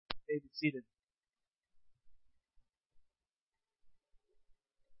may be seated.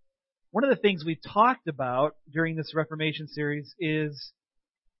 One of the things we've talked about during this Reformation series is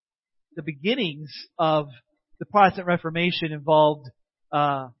the beginnings of the Protestant Reformation involved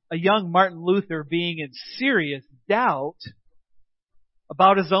a young Martin Luther being in serious doubt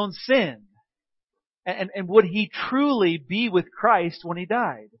about his own sin. And would he truly be with Christ when he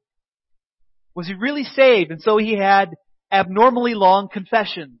died? Was he really saved? And so he had abnormally long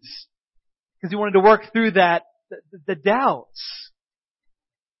confessions because he wanted to work through the doubts.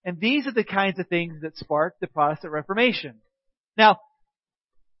 And these are the kinds of things that sparked the Protestant Reformation. Now,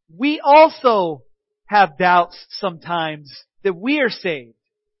 we also have doubts sometimes that we are saved.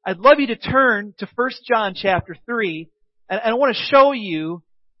 I'd love you to turn to 1 John chapter 3, and I want to show you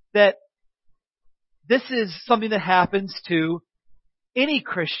that this is something that happens to any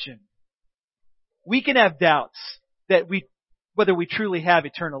Christian. We can have doubts that whether we truly have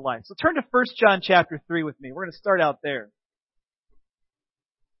eternal life. So turn to 1 John chapter 3 with me. We're going to start out there.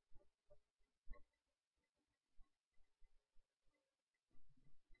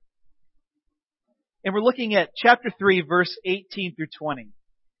 And we're looking at chapter 3, verse 18 through 20.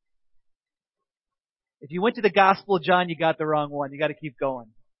 If you went to the Gospel of John, you got the wrong one. You got to keep going.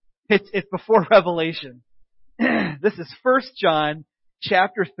 It's before Revelation. This is 1 John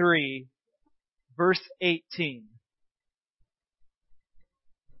chapter 3, verse 18.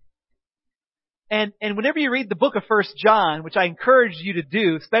 And whenever you read the book of 1 John, which I encourage you to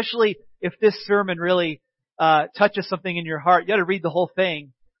do, especially if this sermon really touches something in your heart, you got to read the whole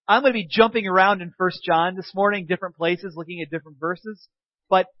thing. I'm going to be jumping around in 1 John this morning, different places, looking at different verses.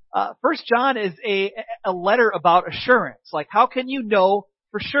 But 1 John is a letter about assurance. Like, how can you know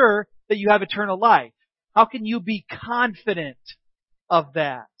for sure that you have eternal life? How can you be confident of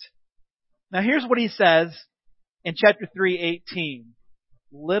that? Now, here's what he says in chapter 3:18.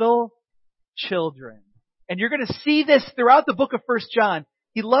 Little children. And you're going to see this throughout the book of 1 John.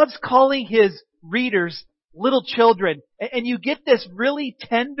 He loves calling his readers little children. And you get this really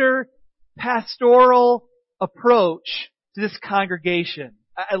tender, pastoral approach to this congregation.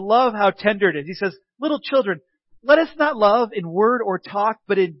 I love how tender it is. He says, little children, let us not love in word or talk,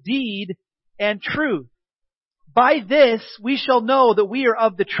 but in deed and truth. By this we shall know that we are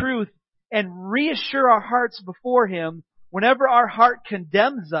of the truth and reassure our hearts before Him whenever our heart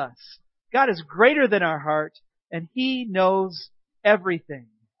condemns us. God is greater than our heart, and He knows everything.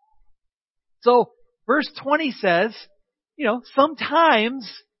 So, verse 20 says, sometimes,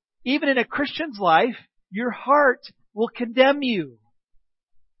 even in a Christian's life, your heart will condemn you.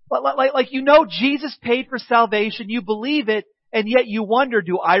 Like Jesus paid for salvation, you believe it, and yet you wonder,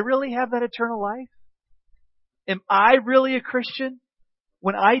 do I really have that eternal life? Am I really a Christian?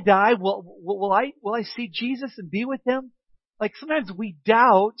 When I die, will I see Jesus and be with Him? Like sometimes we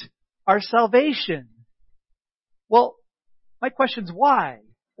doubt our salvation. Well, my question's why?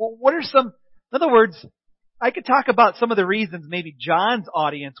 Well, what are some, in other words, I could talk about some of the reasons maybe John's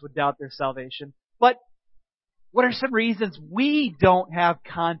audience would doubt their salvation, but what are some reasons we don't have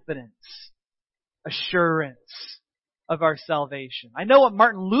confidence, assurance of our salvation? I know what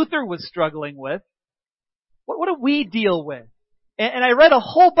Martin Luther was struggling with. What do we deal with? And I read a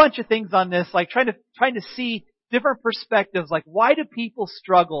whole bunch of things on this, like trying to see different perspectives, like why do people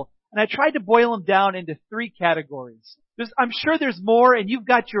struggle? And I tried to boil them down into 3 categories. I'm sure there's more, and you've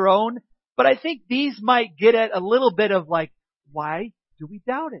got your own, but I think these might get at a little bit of like, why do we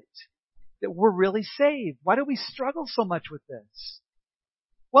doubt it? That we're really saved? Why do we struggle so much with this?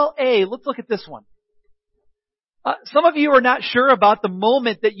 Well, let's look at this one. Some of you are not sure about the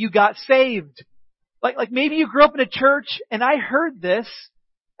moment that you got saved. Like maybe you grew up in a church, and I heard this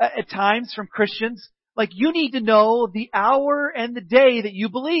at times from Christians, like you need to know the hour and the day that you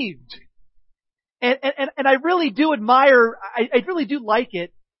believed. And I really do admire, I really do like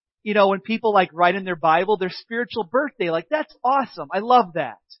it, when people like write in their Bible their spiritual birthday. Like that's awesome. I love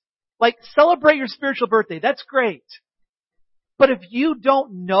that. Like celebrate your spiritual birthday. That's great. But if you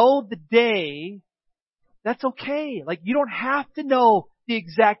don't know the day, that's okay. Like you don't have to know the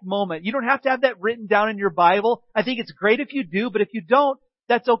exact moment. You don't have to have that written down in your Bible. I think it's great if you do, but if you don't,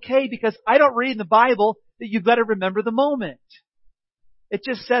 that's okay, because I don't read in the Bible that you've got to remember the moment. It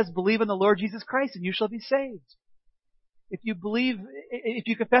just says, believe in the Lord Jesus Christ and you shall be saved. If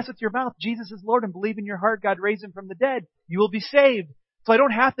you confess with your mouth Jesus is Lord and believe in your heart God raised Him from the dead, you will be saved. So I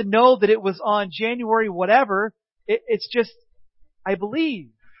don't have to know that it was on January whatever. It's just, I believe.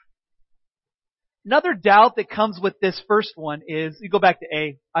 Another doubt that comes with this first one is, you go back to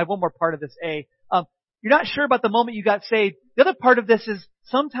A. I have one more part of this A. You're not sure about the moment you got saved. The other part of this is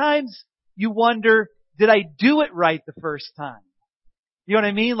sometimes you wonder, did I do it right the first time? You know what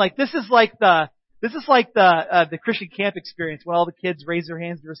I mean? Like this is like the Christian camp experience when all the kids raise their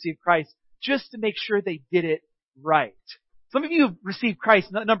hands to receive Christ just to make sure they did it right. Some of you have received Christ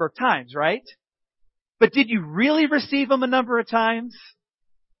a number of times, right? But did you really receive Him a number of times?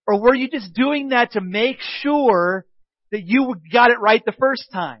 Or were you just doing that to make sure that you got it right the first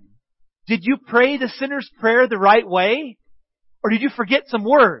time? Did you pray the sinner's prayer the right way? Or did you forget some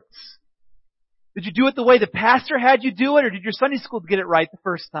words? Did you do it the way the pastor had you do it? Or did your Sunday school get it right the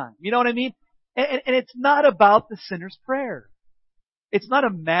first time? You know what I mean? And it's not about the sinner's prayer. It's not a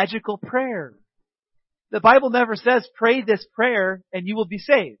magical prayer. The Bible never says, pray this prayer and you will be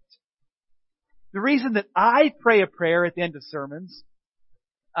saved. The reason that I pray a prayer at the end of sermons,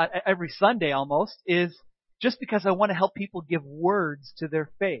 every Sunday almost, is just because I want to help people give words to their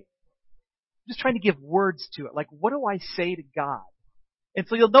faith. I'm just trying to give words to it. Like, what do I say to God? And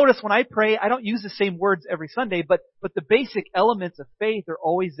so you'll notice when I pray, I don't use the same words every Sunday, but the basic elements of faith are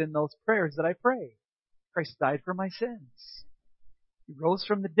always in those prayers that I pray. Christ died for my sins. He rose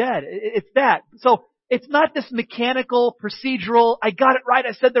from the dead. It's that. So it's not this mechanical, procedural, I got it right,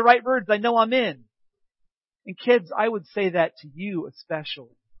 I said the right words, I know I'm in. And kids, I would say that to you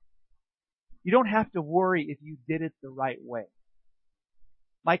especially. You don't have to worry if you did it the right way.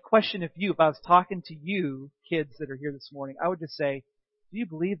 My question if I was talking to you, kids that are here this morning, I would just say, do you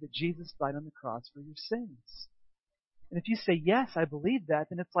believe that Jesus died on the cross for your sins? And if you say, yes, I believe that,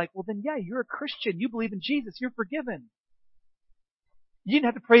 then it's like, well then yeah, you're a Christian. You believe in Jesus. You're forgiven. You didn't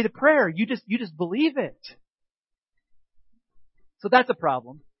have to pray the prayer. You just believe it. So that's a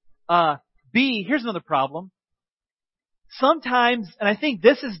problem. B, here's another problem. Sometimes, and I think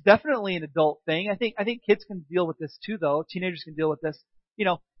this is definitely an adult thing. I think kids can deal with this too, though. Teenagers can deal with this. You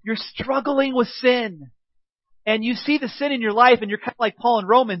know, you're struggling with sin. And you see the sin in your life, and you're kind of like Paul in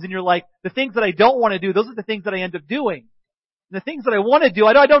Romans, and you're like, the things that I don't want to do, those are the things that I end up doing. And the things that I want to do,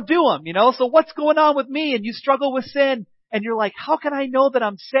 I don't do them, you know? So what's going on with me? And you struggle with sin, and you're like, how can I know that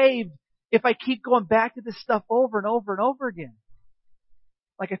I'm saved if I keep going back to this stuff over and over and over again?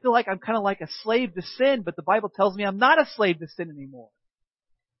 Like, I feel like I'm kind of like a slave to sin, but the Bible tells me I'm not a slave to sin anymore.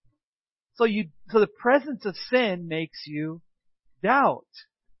 So the presence of sin makes you doubt.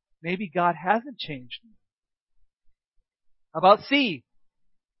 Maybe God hasn't changed me. How about C?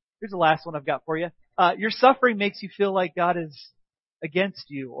 Here's the last one I've got for you. Your suffering makes you feel like God is against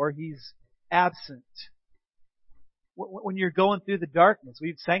you or He's absent. When you're going through the darkness,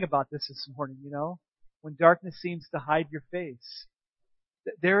 we've sang about this morning, you know, when darkness seems to hide your face.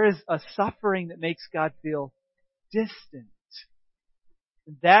 There is a suffering that makes God feel distant.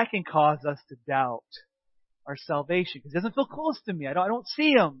 And that can cause us to doubt our salvation because He doesn't feel close to me. I don't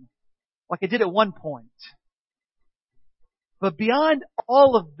see Him like I did at one point. But beyond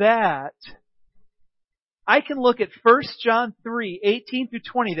all of that, I can look at 1 John 3:18 through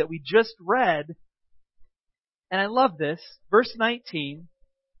 20 that we just read, and I love this. Verse 19,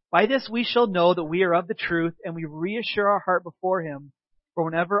 by this we shall know that we are of the truth, and we reassure our heart before Him, for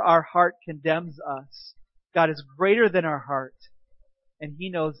whenever our heart condemns us, God is greater than our heart, and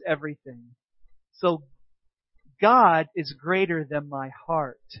He knows everything. So God is greater than my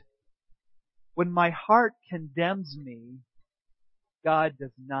heart. When my heart condemns me, God does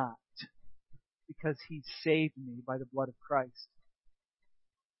not, because He saved me by the blood of Christ.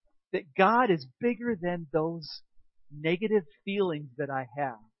 That God is bigger than those negative feelings that I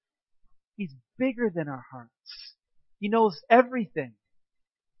have. He's bigger than our hearts. He knows everything.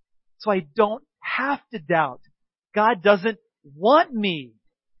 So I don't have to doubt. God doesn't want me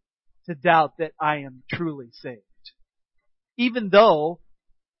to doubt that I am truly saved. Even though,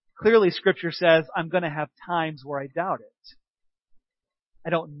 clearly Scripture says I'm going to have times where I doubt it. I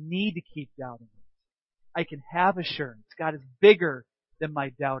don't need to keep doubting it. I can have assurance. God is bigger than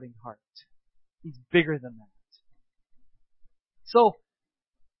my doubting heart. He's bigger than that. So,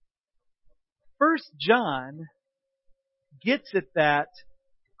 1 John gets at that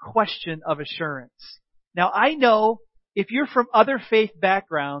question of assurance. Now, I know if you're from other faith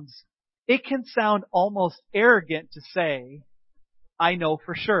backgrounds, it can sound almost arrogant to say, I know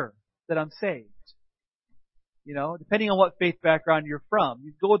for sure that I'm saved. You know, depending on what faith background you're from.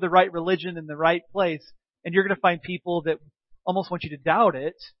 You go with the right religion in the right place, and you're going to find people that almost want you to doubt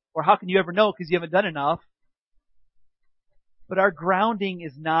it, or how can you ever know because you haven't done enough? But our grounding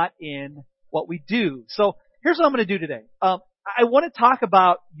is not in what we do. So here's what I'm going to do today. I want to talk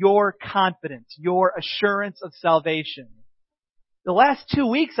about your confidence, your assurance of salvation. The last 2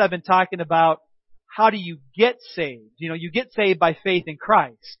 weeks I've been talking about how do you get saved. You know, you get saved by faith in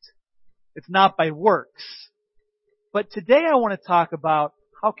Christ. It's not by works. But today I want to talk about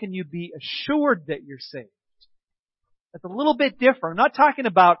how can you be assured that you're saved. That's a little bit different. I'm not talking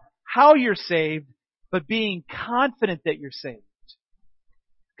about how you're saved, but being confident that you're saved.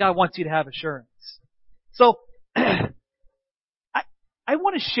 God wants you to have assurance. So, I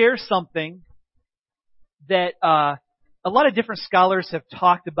want to share something that a lot of different scholars have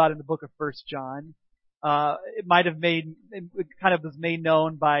talked about in the book of 1 John. It kind of was made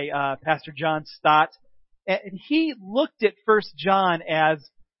known by Pastor John Stott. And he looked at 1 John as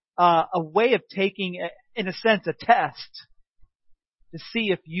a way of taking, in a sense, a test to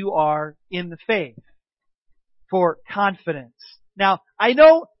see if you are in the faith for confidence. Now, I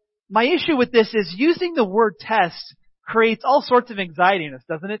know my issue with this is using the word test creates all sorts of anxiety in us,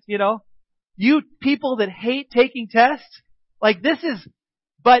 doesn't it? You know? You people that hate taking tests,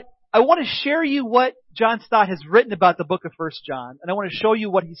 but I want to share you what John Stott has written about the book of 1 John, and I want to show you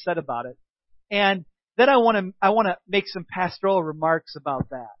what he said about it. And then I want to make some pastoral remarks about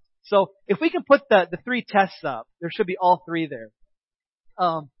that. So if we can put the three tests up, there should be all three there.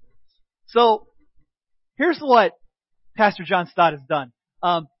 So here's what Pastor John Stott has done.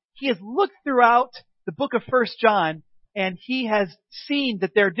 He has looked throughout the book of 1 John, and he has seen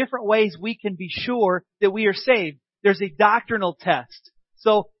that there are different ways we can be sure that we are saved. There's a doctrinal test.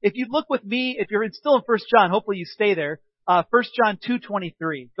 So if you look with me, if you're still in 1 John, hopefully you stay there. 1 John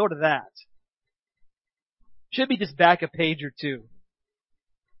 2:23. Go to that. Should be just back a page or two.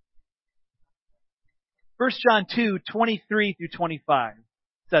 1 John 2:23 through 25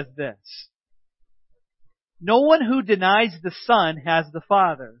 says this. No one who denies the Son has the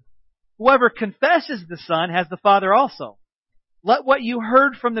Father. Whoever confesses the Son has the Father also. Let what you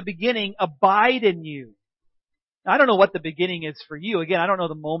heard from the beginning abide in you. Now, I don't know what the beginning is for you. Again, I don't know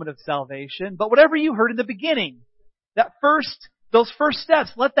the moment of salvation, but whatever you heard in the beginning, those first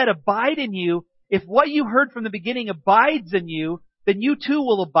steps, let that abide in you. If what you heard from the beginning abides in you, then you too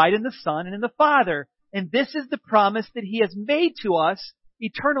will abide in the Son and in the Father. And this is the promise that He has made to us,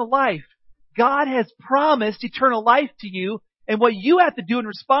 eternal life. God has promised eternal life to you, and what you have to do in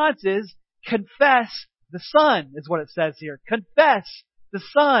response is confess the Son, is what it says here. Confess the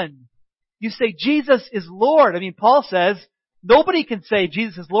Son. You say, Jesus is Lord. I mean, Paul says, nobody can say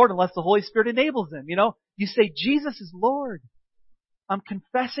Jesus is Lord unless the Holy Spirit enables him. You know, you say, Jesus is Lord. I'm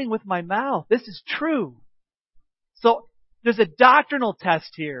confessing with my mouth. This is true. So, there's a doctrinal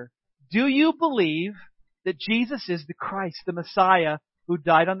test here. Do you believe that Jesus is the Christ, the Messiah, who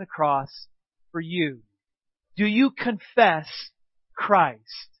died on the cross for you? Do you confess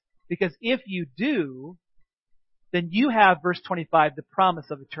Christ? Because if you do, then you have, verse 25, the promise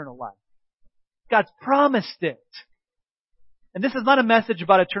of eternal life. God's promised it. And this is not a message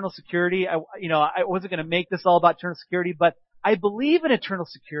about eternal security. I wasn't going to make this all about eternal security, but I believe in eternal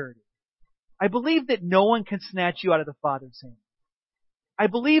security. I believe that no one can snatch you out of the Father's hand. I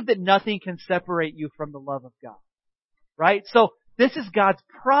believe that nothing can separate you from the love of God. Right? So, this is God's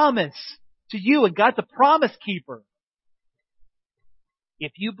promise to you, and God's a promise keeper.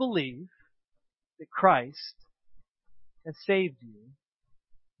 If you believe that Christ has saved you,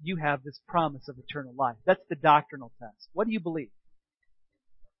 you have this promise of eternal life. That's the doctrinal test. What do you believe?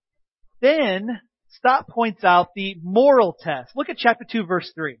 Then, Stott points out the moral test. Look at chapter 2,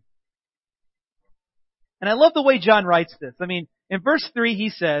 verse 3. And I love the way John writes this. I mean, in verse 3 he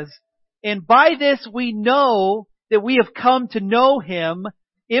says, and by this we know that we have come to know Him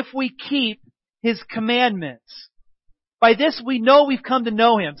if we keep His commandments. By this we know we've come to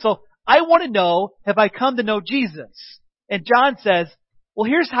know Him. So, I want to know, have I come to know Jesus? And John says, well,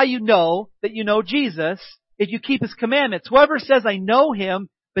 here's how you know that you know Jesus, if you keep His commandments. Whoever says, I know Him,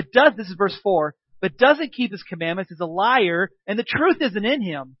 but does, this is verse 4, but doesn't keep His commandments is a liar, and the truth isn't in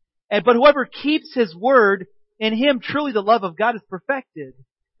him. But whoever keeps His word, in him truly the love of God is perfected.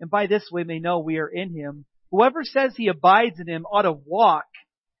 And by this we may know we are in Him. Whoever says he abides in Him ought to walk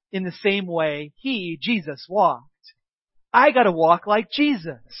in the same way He, Jesus, walked. I gotta walk like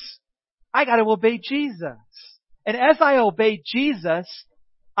Jesus. I gotta obey Jesus. And as I obey Jesus,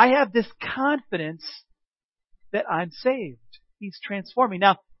 I have this confidence that I'm saved. He's transforming.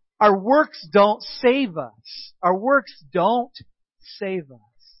 Now, our works don't save us. Our works don't save us.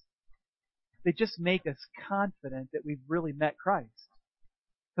 They just make us confident that we've really met Christ.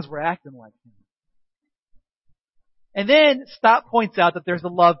 Because we're acting like Him. And then Stott points out that there's a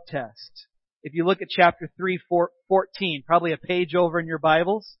love test. If you look at chapter 3:14, probably a page over in your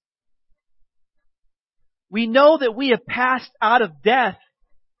Bibles. We know that we have passed out of death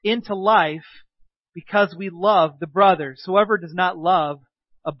into life because we love the brothers. Whoever does not love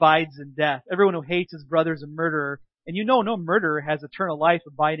abides in death. Everyone who hates his brother is a murderer. And you know no murderer has eternal life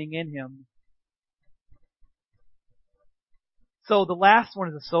abiding in him. So the last one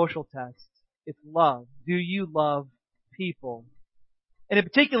is a social test. It's love. Do you love people. And in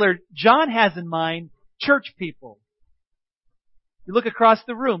particular, John has in mind church people. You look across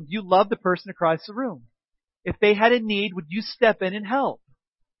the room. Do you love the person across the room? If they had a need, would you step in and help?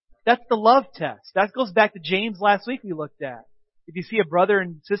 That's the love test. That goes back to James last week we looked at. If you see a brother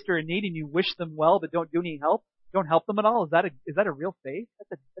and sister in need and you wish them well but don't do any help, don't help them at all. Is that a real faith?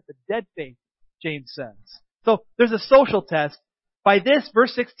 That's a dead faith, James says. So there's a social test. By this,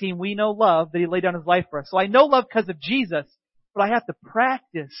 verse 16, we know love, that He laid down His life for us. So I know love because of Jesus, but I have to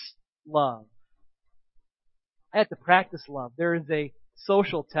practice love. I have to practice love. There is a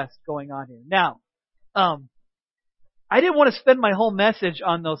social test going on here. Now, I didn't want to spend my whole message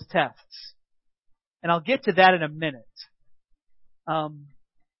on those tests. And I'll get to that in a minute. I'm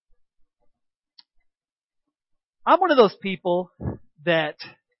one of those people that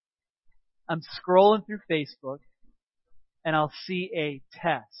I'm scrolling through Facebook and I'll see a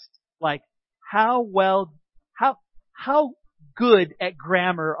test. Like, how good at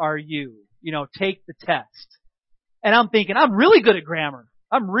grammar are you? Take the test. And I'm thinking, I'm really good at grammar.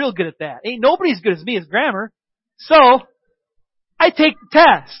 I'm real good at that. Ain't nobody as good as me as grammar. So, I take the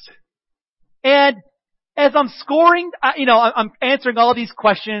test. And as I'm scoring, I'm answering all these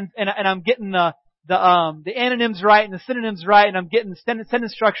questions and I'm getting the antonyms right and the synonyms right and I'm getting the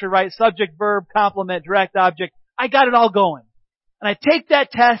sentence structure right, subject, verb, complement, direct object. I got it all going. And I take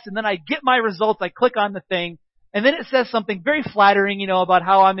that test and then I get my results. I click on the thing and then it says something very flattering, about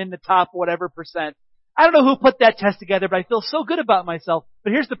how I'm in the top whatever percent. I don't know who put that test together, but I feel so good about myself.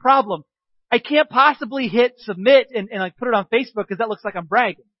 But here's the problem. I can't possibly hit submit and put it on Facebook because that looks like I'm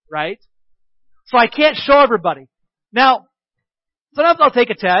bragging, right? So I can't show everybody. Now, sometimes I'll take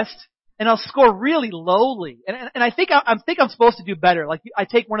a test and I'll score really lowly. And I think I'm supposed to do better. Like I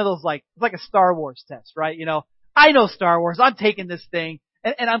take one of those it's like a Star Wars test, right? I know Star Wars. I'm taking this thing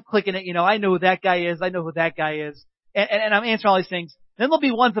and I'm clicking it. I know who that guy is. I know who that guy is. And I'm answering all these things. Then there'll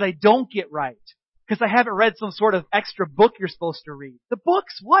be ones that I don't get right because I haven't read some sort of extra book you're supposed to read. The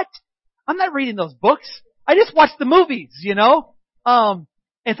books? What? I'm not reading those books. I just watch the movies,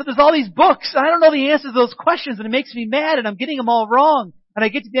 And so there's all these books, and I don't know the answers to those questions, and it makes me mad, and I'm getting them all wrong. And I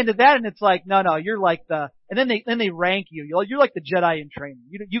get to the end of that, and it's like, no, you're like and then they rank you. You're like the Jedi in training.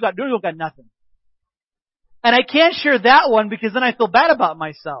 You got nothing. And I can't share that one because then I feel bad about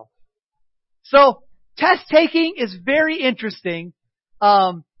myself. So test taking is very interesting.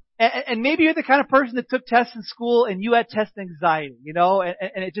 And maybe you're the kind of person that took tests in school and you had test anxiety,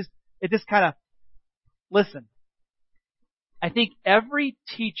 and it just kind of, listen. I think every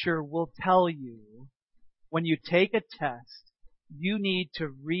teacher will tell you when you take a test, you need to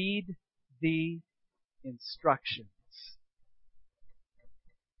read the instructions.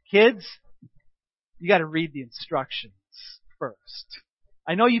 Kids, you got to read the instructions first.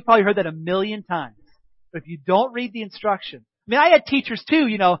 I know you've probably heard that a million times, but if you don't read the instructions, I had teachers too,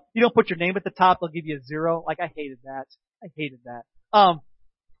 you don't put your name at the top, they'll give you a 0. Like, I hated that.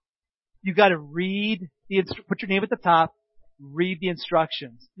 You got to put your name at the top. Read the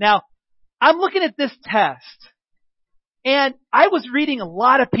instructions. Now, I'm looking at this test, and I was reading a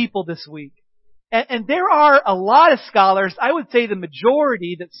lot of people this week, and there are a lot of scholars, I would say the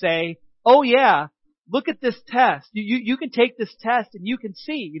majority, that say, oh yeah, look at this test. You can take this test and you can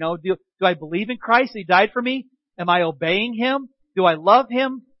see, do I believe in Christ? He died for me? Am I obeying Him? Do I love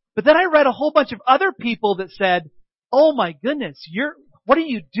Him? But then I read a whole bunch of other people that said, oh my goodness, what are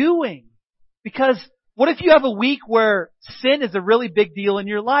you doing? Because what if you have a week where sin is a really big deal in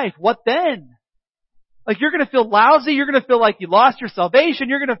your life? What then? Like, you're going to feel lousy. You're going to feel like you lost your salvation.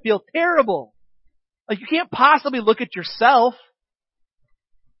 You're going to feel terrible. Like, you can't possibly look at yourself.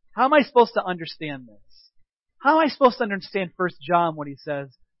 How am I supposed to understand this? How am I supposed to understand 1 John when he says,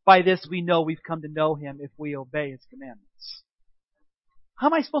 by this we know we've come to know Him if we obey His commandments? How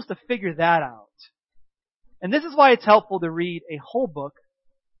am I supposed to figure that out? And this is why it's helpful to read a whole book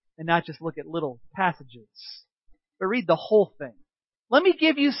and not just look at little passages, but read the whole thing. Let me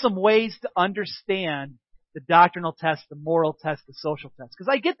give you some ways to understand the doctrinal test, the moral test, the social test.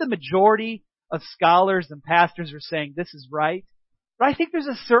 Because I get the majority of scholars and pastors are saying this is right, but I think there's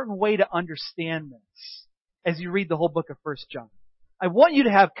a certain way to understand this as you read the whole book of 1 John. I want you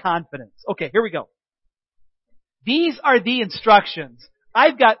to have confidence. Okay, here we go. These are the instructions.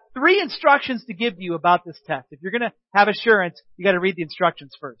 I've got 3 instructions to give you about this test. If you're going to have assurance, you got to read the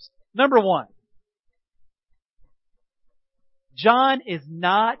instructions first. Number 1. John is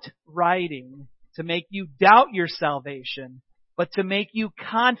not writing to make you doubt your salvation, but to make you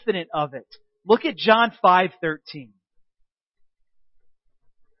confident of it. Look at John 5:13.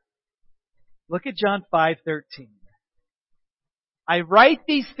 Look at John 5:13. I write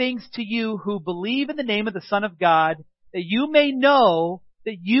these things to you who believe in the name of the Son of God, that you may know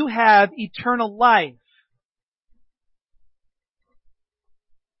that you have eternal life.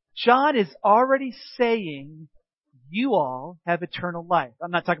 John is already saying you all have eternal life. I'm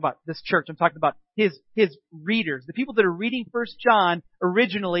not talking about this church. I'm talking about his readers. The people that are reading 1 John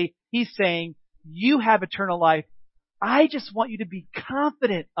originally, he's saying, you have eternal life. I just want you to be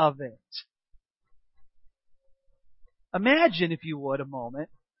confident of it. Imagine, if you would, a moment.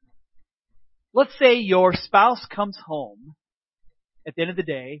 Let's say your spouse comes home at the end of the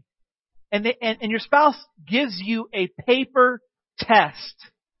day, and your spouse gives you a paper test.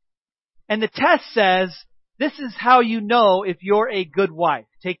 And the test says, this is how you know if you're a good wife.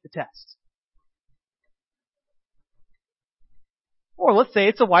 Take the test. Or let's say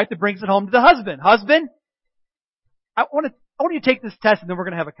it's a wife that brings it home to the husband. Husband, I want you to take this test and then we're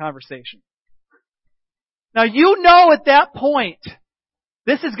going to have a conversation. Now you know at that point,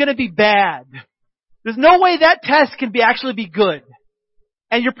 this is going to be bad. There's no way that test can actually be good.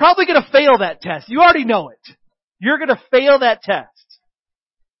 And you're probably going to fail that test. You already know it. You're going to fail that test.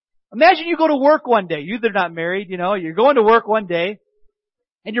 Imagine you go to work one day. They're not married, you're going to work one day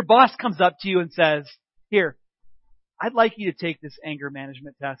and your boss comes up to you and says, here, I'd like you to take this anger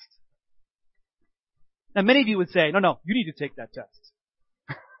management test. Now many of you would say, no, you need to take that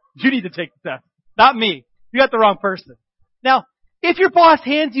test. You need to take the test. Not me. You got the wrong person. Now, if your boss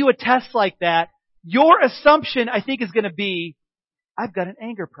hands you a test like that, your assumption, I think, is going to be, I've got an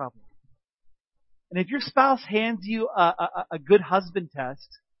anger problem. And if your spouse hands you a good husband test,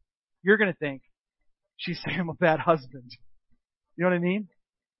 you're going to think, she's saying I'm a bad husband. You know what I mean?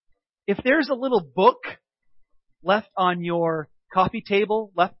 If there's a little book left on your coffee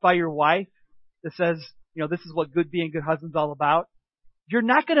table, left by your wife, that says, this is what being a good husband's all about, you're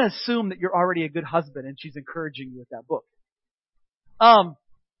not going to assume that you're already a good husband and she's encouraging you with that book.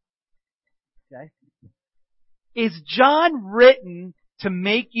 Okay. Is John written to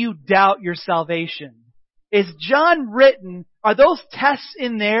make you doubt your salvation? Is John written, are those tests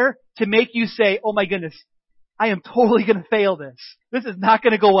in there to make you say, oh my goodness, I am totally going to fail this. This is not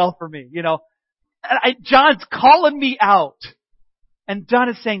going to go well for me, John's calling me out. And John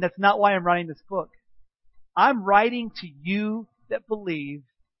is saying that's not why I'm writing this book. I'm writing to you that believe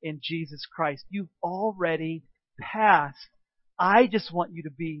in Jesus Christ. You've already passed. I just want you to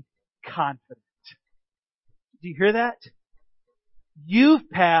be confident. Do you hear that? You've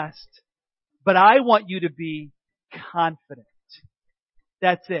passed, but I want you to be confident.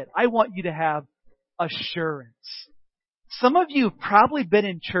 That's it. I want you to have assurance. Some of you have probably been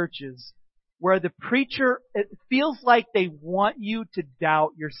in churches where the preacher, it feels like they want you to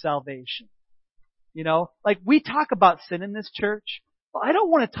doubt your salvation. Like we talk about sin in this church, but I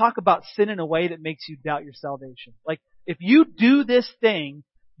don't want to talk about sin in a way that makes you doubt your salvation. Like if you do this thing,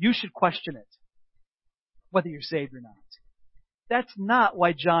 you should question it, whether you're saved or not. That's not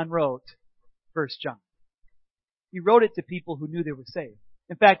why John wrote 1 John. He wrote it to people who knew they were saved.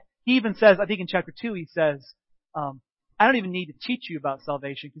 In fact, he even says, I think in chapter 2, he says, I don't even need to teach you about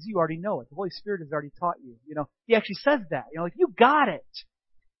salvation because you already know it. The Holy Spirit has already taught you. He actually says that. Like you got it.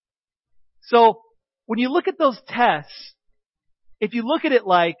 So when you look at those tests, if you look at it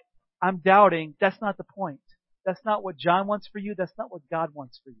like, I'm doubting, that's not the point. That's not what John wants for you. That's not what God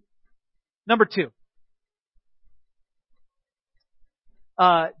wants for you. Number 2.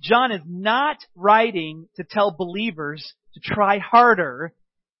 John is not writing to tell believers to try harder.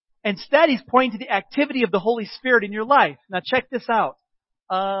 Instead, he's pointing to the activity of the Holy Spirit in your life. Now check this out.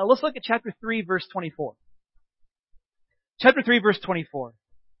 Let's look at chapter 3, verse 24. Chapter 3, verse 24.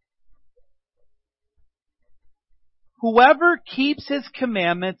 Whoever keeps his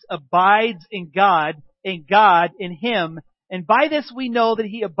commandments abides in God, and God in him. And by this we know that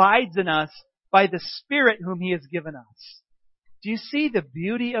he abides in us by the Spirit whom he has given us. Do you see the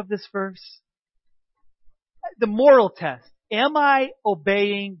beauty of this verse? The moral test. Am I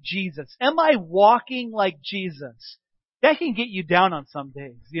obeying Jesus? Am I walking like Jesus? That can get you down on some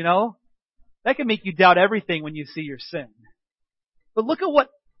days, That can make you doubt everything when you see your sin. But look at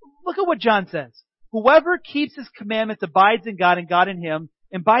what John says. Whoever keeps his commandments abides in God and God in him,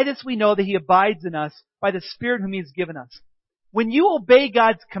 and by this we know that he abides in us by the Spirit whom he has given us. When you obey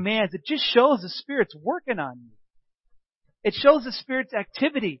God's commands, it just shows the Spirit's working on you. It shows the Spirit's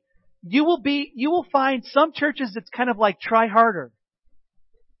activity. You will find some churches that's kind of like try harder.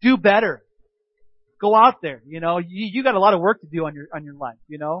 Do better. Go out there, You got a lot of work to do on your life,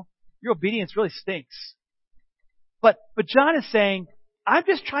 Your obedience really stinks. But John is saying, I'm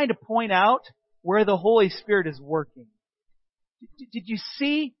just trying to point out where the Holy Spirit is working. Did you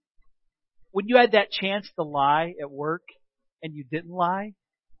see when you had that chance to lie at work and you didn't lie?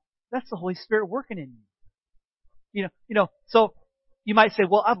 That's the Holy Spirit working in you. So you might say,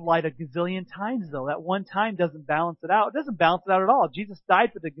 well, I've lied a gazillion times though. That one time doesn't balance it out. It doesn't balance it out at all. Jesus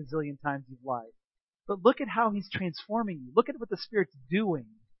died for the gazillion times you've lied. But look at how He's transforming you. Look at what the Spirit's doing.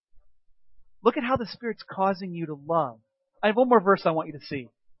 Look at how the Spirit's causing you to love. I have one more verse I want you to see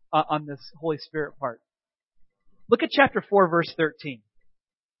on this Holy Spirit part. Look at chapter 4, verse 13.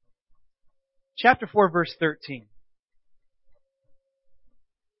 Chapter 4, verse 13.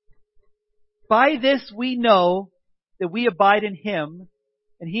 By this we know that we abide in Him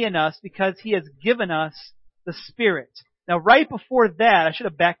and He in us because He has given us the Spirit. Now right before that, I should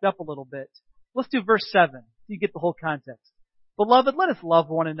have backed up a little bit. Let's do verse 7 so you get the whole context. Beloved, let us love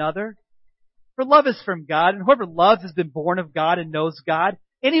one another. For love is from God, and whoever loves has been born of God and knows God.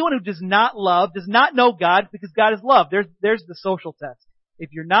 Anyone who does not love does not know God because God is love. There's the social test. If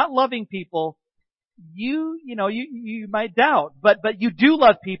you're not loving people, you might doubt. But you do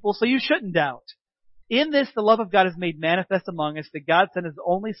love people, so you shouldn't doubt. In this, the love of God is made manifest among us, that God sent His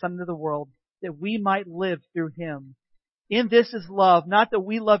only Son into the world, that we might live through Him. In this is love, not that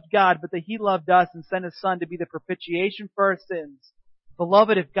we loved God, but that He loved us and sent His Son to be the propitiation for our sins.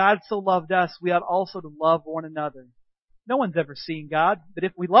 Beloved, if God so loved us, we ought also to love one another. No one's ever seen God, but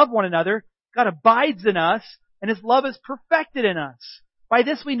if we love one another, God abides in us, and His love is perfected in us. By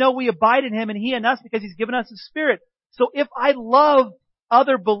this we know we abide in Him and He in us because He's given us His Spirit. So if I love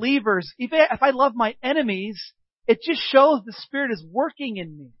other believers, if I love my enemies, it just shows the Spirit is working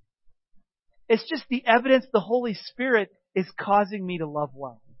in me. It's just the evidence the Holy Spirit is causing me to love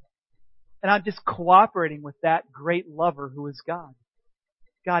well. And I'm just cooperating with that great lover who is God.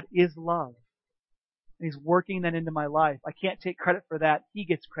 God is love. And He's working that into my life. I can't take credit for that. He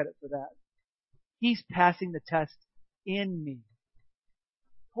gets credit for that. He's passing the test in me.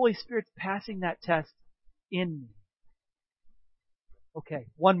 Holy Spirit's passing that test in me. Okay,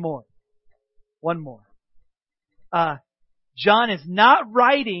 one more. John is not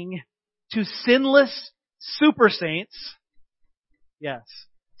writing to sinless super saints. Yes.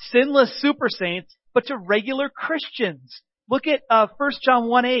 Sinless super saints, but to regular Christians. Look at 1 John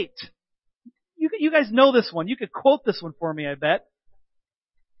 1:8. You guys know this one. You could quote this one for me, I bet.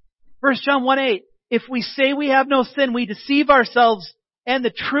 1 John 1:8. If we say we have no sin, we deceive ourselves and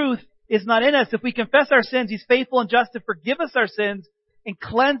the truth is not in us. If we confess our sins, He's faithful and just to forgive us our sins and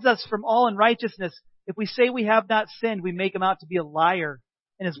cleanse us from all unrighteousness. If we say we have not sinned, we make Him out to be a liar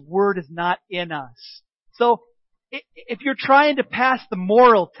and His word is not in us. So, if you're trying to pass the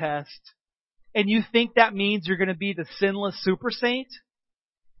moral test and you think that means you're going to be the sinless super saint,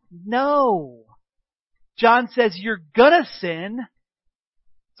 no. John says you're gonna sin.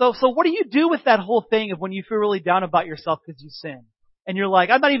 So what do you do with that whole thing of when you feel really down about yourself because you sin? And you're like,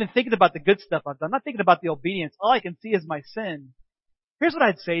 I'm not even thinking about the good stuff I've done. I'm not thinking about the obedience. All I can see is my sin. Here's what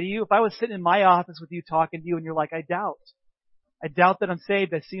I'd say to you. If I was sitting in my office with you talking to you and you're like, I doubt that I'm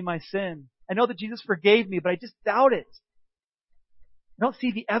saved. I see my sin. I know that Jesus forgave me, but I just doubt it. I don't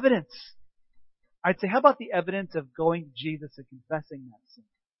see the evidence. I'd say, how about the evidence of going to Jesus and confessing that sin?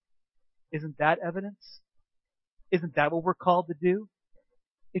 Isn't that evidence? Isn't that what we're called to do?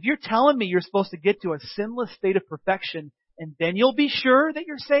 If you're telling me you're supposed to get to a sinless state of perfection and then you'll be sure that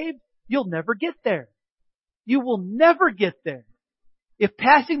you're saved, you'll never get there. You will never get there. If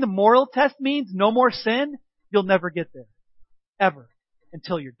passing the moral test means no more sin, you'll never get there. Ever.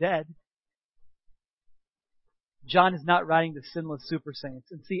 Until you're dead. John is not writing to sinless super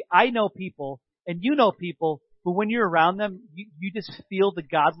saints. And see, I know people, and you know people, who when you're around them, you just feel the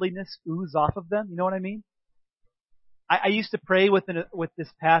godliness ooze off of them. You know what I mean? I used to pray with this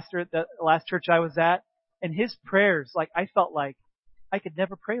pastor at the last church I was at, and his prayers, like, I felt like I could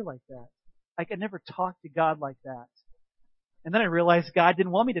never pray like that. I could never talk to God like that. And then I realized God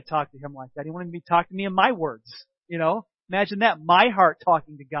didn't want me to talk to Him like that. He wanted me to talk to me in my words. You know? Imagine that. My heart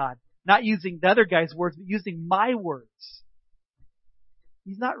talking to God. Not using the other guy's words, but using my words.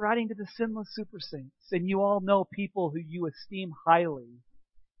 He's not writing to the sinless super saints. And you all know people who you esteem highly.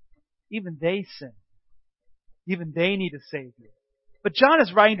 Even they sin. Even they need a Savior. But John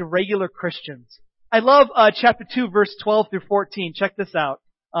is writing to regular Christians. I love chapter 2, verse 12 through 14. Check this out.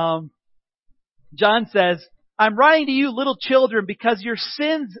 John says, I'm writing to you, little children, because your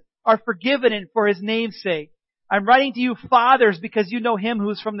sins are forgiven and for His name's sake. I'm writing to you, fathers, because you know Him who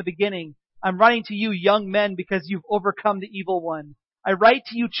is from the beginning. I'm writing to you, young men, because you've overcome the evil one. I write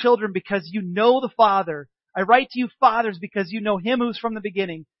to you, children, because you know the Father. I write to you, fathers, because you know Him who's from the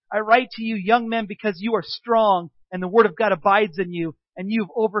beginning. I write to you, young men, because you are strong and the Word of God abides in you and you've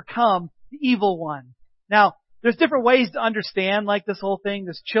overcome the evil one. Now, there's different ways to understand like this whole thing.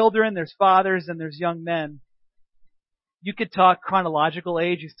 There's children, there's fathers, and there's young men. You could talk chronological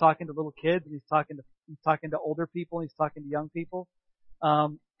age. He's talking to little kids and He's talking to He's talking to older people. He's talking to young people.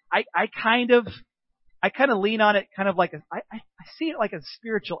 I kind of lean on it kind of like I see it like a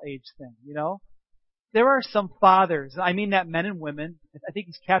spiritual age thing, you know? There are some fathers, I mean that men and women, I think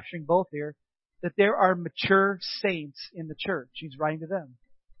he's capturing both here, that there are mature saints in the church. He's writing to them.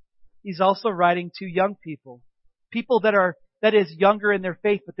 He's also writing to young people. People that is younger in their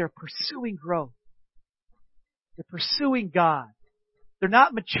faith, but they're pursuing growth. They're pursuing God. They're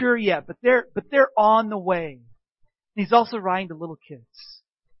not mature yet, but they're on the way. And he's also writing to little kids.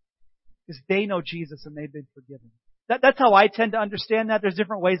 Because they know Jesus and they've been forgiven. That's how I tend to understand that. There's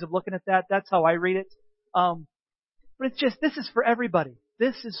different ways of looking at that. That's how I read it. But it's just, this is for everybody.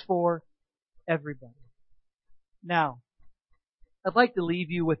 This is for everybody. Now, I'd like to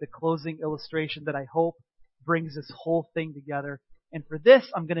leave you with a closing illustration that I hope brings this whole thing together. And for this,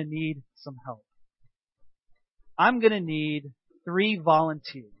 I'm going to need some help. I'm going to need 3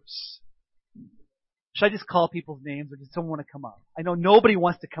 volunteers. Should I just call people's names or does someone want to come up? I know nobody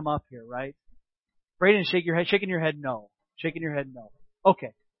wants to come up here, right? Brayden, shaking your head, no. Shaking your head, no.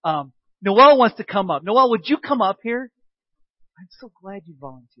 Okay. Noelle wants to come up. Noelle, would you come up here? I'm so glad you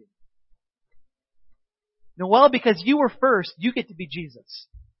volunteered. Noelle, because you were first, you get to be Jesus.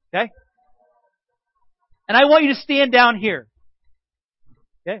 Okay? And I want you to stand down here.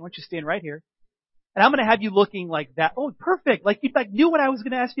 Okay? I want you to stand right here. And I'm going to have you looking like that. Oh, perfect. Like you knew what I was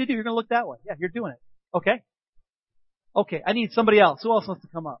going to ask you to do. You're going to look that way. Yeah, you're doing it. Okay? Okay, I need somebody else. Who else wants to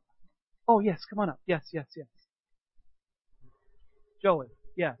come up? Oh, yes, come on up. Yes. Joey.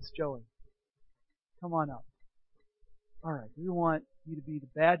 Yes, Joey. Come on up. All right, do we want you to be the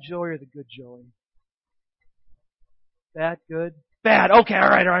bad Joey or the good Joey? Bad, good? Bad. Okay, all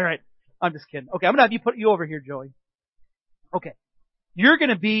right. I'm just kidding. Okay, I'm going to have you over here, Joey. Okay. You're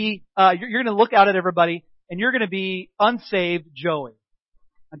going to be, you're going to look out at everybody, and you're going to be unsaved Joey.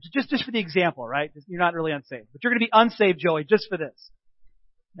 Just for the example, right? You're not really unsaved. But you're going to be unsaved Joey, just for this.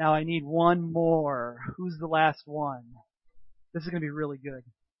 Now I need one more. Who's the last one? This is going to be really good.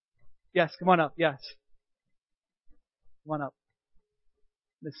 Yes, come on up. Yes. Come on up.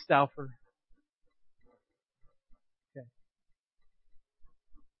 Miss Stauffer. Okay.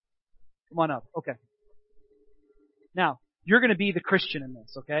 Come on up. Okay. Now, you're going to be the Christian in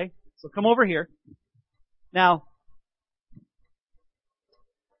this, okay? So come over here. Now,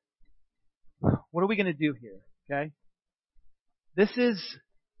 what are we going to do here, okay? This is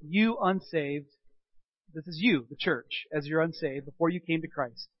you unsaved. This is you, the church, as you're unsaved before you came to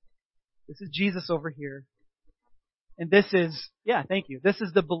Christ. This is Jesus over here. And this is, thank you. This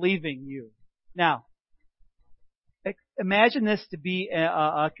is the believing you. Now, imagine this to be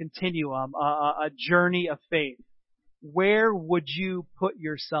a continuum, a journey of faith. Where would you put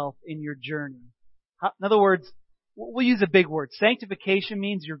yourself in your journey? In other words, we'll use a big word. Sanctification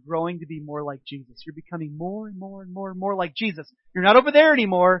means you're growing to be more like Jesus. You're becoming more and more and more and more like Jesus. You're not over there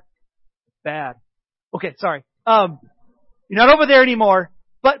anymore. Bad. Okay, sorry. You're not over there anymore.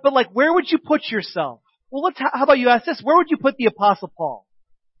 But like, where would you put yourself? Well, how about you ask this? Where would you put the Apostle Paul?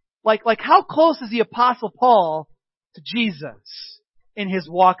 Like how close is the Apostle Paul to Jesus in his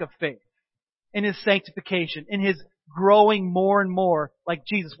walk of faith, in his sanctification, in his growing more and more like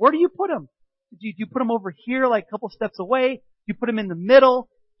Jesus? Where do you put him? Do you put him over here, like a couple steps away? Do you put him in the middle?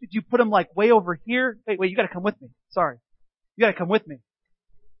 Did you put him like way over here? Wait, you gotta come with me. Sorry. You gotta come with me.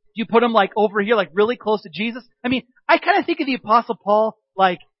 Do you put him like over here, like really close to Jesus? I mean, I kind of think of the Apostle Paul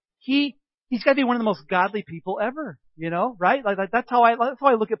like he's got to be one of the most godly people ever, you know, right? Like that's how I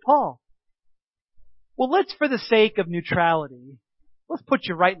look at Paul. Well, let's, for the sake of neutrality, let's put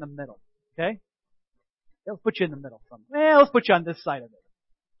you right in the middle, okay? Let's put you in the middle. Let's put you on this side of it.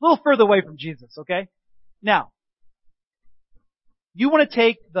 A little further away from Jesus, okay? Now, you want to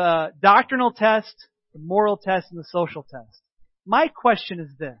take the doctrinal test, the moral test, and the social test. My question is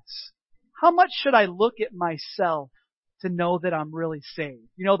this. How much should I look at myself to know that I'm really saved?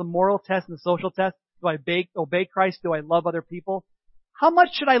 You know, the moral test and the social test. Do I obey Christ? Do I love other people? How much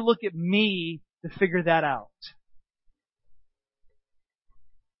should I look at me to figure that out?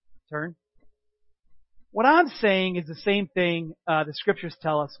 Turn. What I'm saying is the same thing the scriptures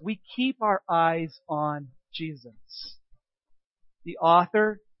tell us. We keep our eyes on Jesus, the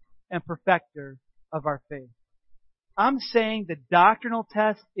author and perfecter of our faith. I'm saying the doctrinal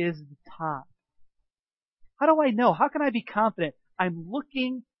test is the top. How do I know? How can I be confident? I'm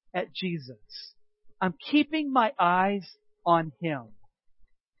looking at Jesus. I'm keeping my eyes on Him.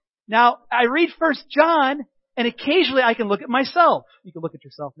 Now, I read 1 John, and occasionally I can look at myself. You can look at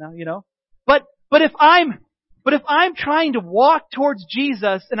yourself now, you know. But if I'm trying to walk towards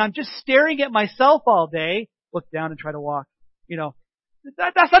Jesus and I'm just staring at myself all day, look down and try to walk, you know.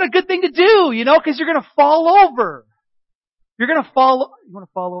 That's not a good thing to do, because you're going to fall over. You're going to fall. You want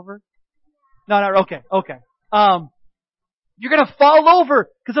to fall over? No, okay. You're going to fall over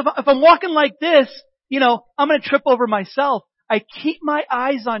because if I'm walking like this, I'm going to trip over myself. I keep my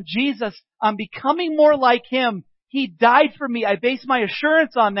eyes on Jesus. I'm becoming more like Him. He died for me. I base my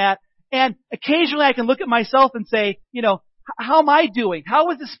assurance on that. And occasionally I can look at myself and say, how am I doing? How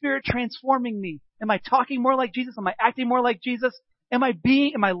is the Spirit transforming me? Am I talking more like Jesus? Am I acting more like Jesus? Am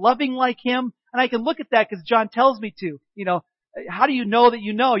I loving like Him? And I can look at that because John tells me to. How do you know that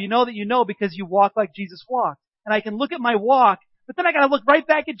you know? You know that you know because you walk like Jesus walked. And I can look at my walk, but then I gotta look right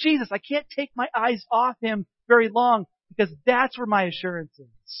back at Jesus. I can't take my eyes off Him very long because that's where my assurance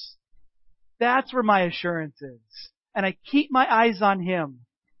is. That's where my assurance is. And I keep my eyes on Him.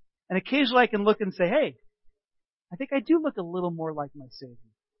 And occasionally I can look and say, hey, I think I do look a little more like my Savior.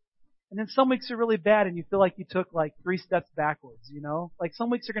 And then some weeks are really bad and you feel like you took 3 steps backwards, Like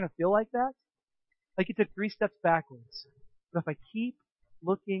some weeks are going to feel like that. Like you took 3 steps backwards. But if I keep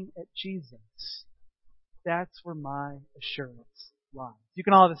looking at Jesus, that's where my assurance lies. You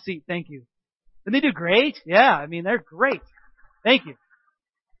can all have a seat. Thank you. Didn't they do great? Yeah, they're great. Thank you.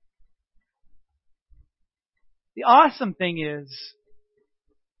 The awesome thing is,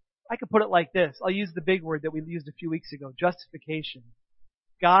 I could put it like this. I'll use the big word that we used a few weeks ago, justification.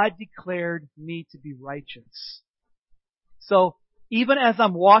 God declared me to be righteous. So, even as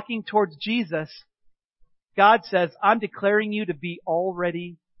I'm walking towards Jesus, God says, I'm declaring you to be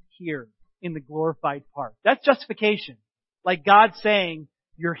already here in the glorified part. That's justification. Like God saying,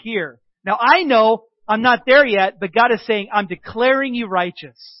 you're here. Now I know I'm not there yet, but God is saying, I'm declaring you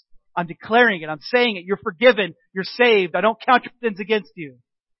righteous. I'm declaring it. I'm saying it. You're forgiven. You're saved. I don't count your sins against you.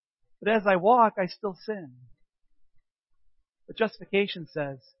 But as I walk, I still sin. But justification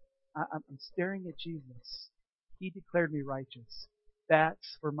says, I'm staring at Jesus. He declared me righteous.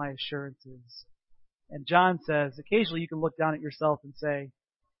 That's where my assurance is. And John says, occasionally you can look down at yourself and say,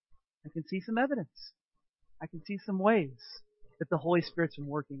 I can see some evidence. I can see some ways that the Holy Spirit's been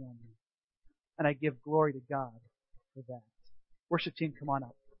working on me. And I give glory to God for that. Worship team, come on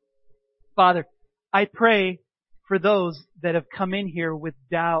up. Father, I pray for those that have come in here with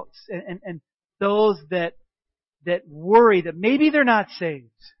doubts and those that worry that maybe they're not saved.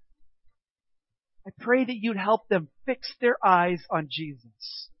 I pray that you'd help them fix their eyes on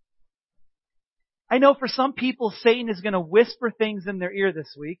Jesus. I know for some people, Satan is going to whisper things in their ear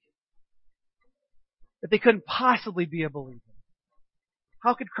this week that they couldn't possibly be a believer.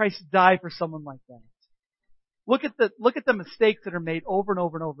 How could Christ die for someone like that? Look at the mistakes that are made over and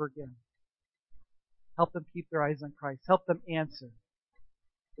over and over again. Help them keep their eyes on Christ. Help them answer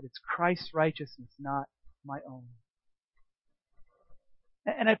that it's Christ's righteousness, not my own.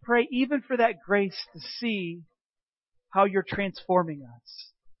 And I pray even for that grace to see how you're transforming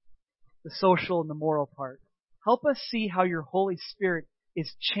us, the social and the moral part. Help us see how your Holy Spirit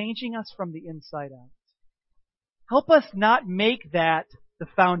is changing us from the inside out. Help us not make that the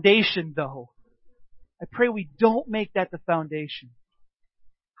foundation, though. I pray we don't make that the foundation.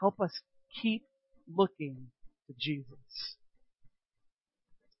 Help us keep looking to Jesus.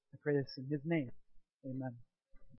 I pray this in His name. Amen.